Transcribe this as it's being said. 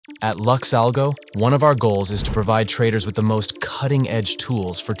At LuxAlgo, one of our goals is to provide traders with the most cutting-edge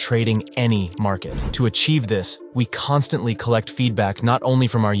tools for trading any market. To achieve this, we constantly collect feedback not only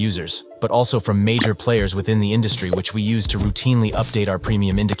from our users, but also from major players within the industry, which we use to routinely update our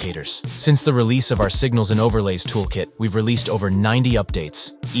premium indicators. Since the release of our Signals and Overlays toolkit, we've released over 90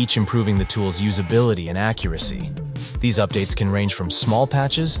 updates, each improving the tool's usability and accuracy. These updates can range from small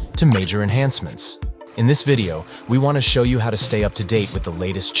patches to major enhancements. In this video, we want to show you how to stay up to date with the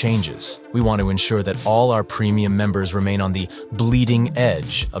latest changes. We want to ensure that all our premium members remain on the bleeding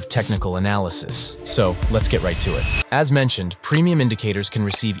edge of technical analysis. So let's get right to it. As mentioned, premium indicators can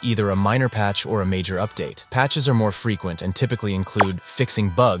receive either a minor patch or a major update. Patches are more frequent and typically include fixing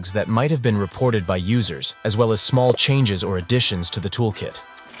bugs that might have been reported by users, as well as small changes or additions to the toolkit.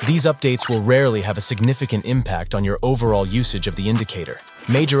 These updates will rarely have a significant impact on your overall usage of the indicator.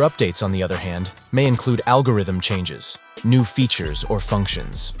 Major updates, on the other hand, may include algorithm changes, new features, or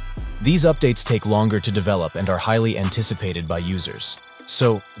functions. These updates take longer to develop and are highly anticipated by users.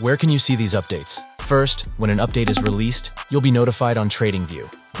 So, where can you see these updates? First, when an update is released, you'll be notified on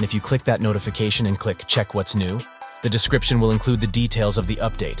TradingView. And if you click that notification and click Check What's New, the description will include the details of the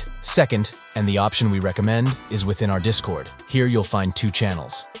update. Second, and the option we recommend, is within our Discord. Here you'll find two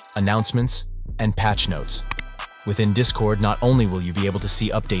channels: announcements and patch notes. Within Discord, not only will you be able to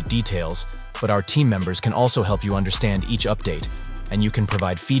see update details, but our team members can also help you understand each update, and you can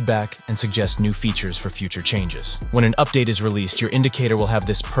provide feedback and suggest new features for future changes. When an update is released, your indicator will have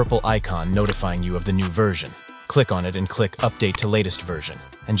this purple icon notifying you of the new version. Click on it and click Update to Latest Version.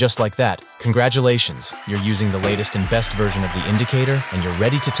 And just like that, congratulations, you're using the latest and best version of the indicator, and you're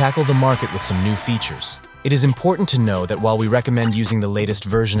ready to tackle the market with some new features. It is important to know that while we recommend using the latest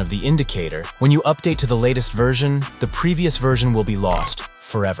version of the indicator, when you update to the latest version, the previous version will be lost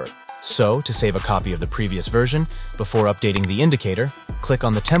forever. So, to save a copy of the previous version, before updating the indicator, click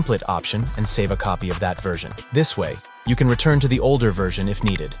on the template option and save a copy of that version. This way, you can return to the older version if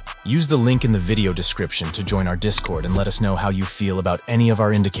needed. Use the link in the video description to join our Discord and let us know how you feel about any of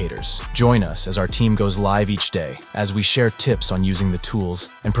our indicators. Join us as our team goes live each day, as we share tips on using the tools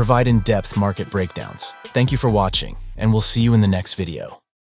and provide in-depth market breakdowns. Thank you for watching, and we'll see you in the next video.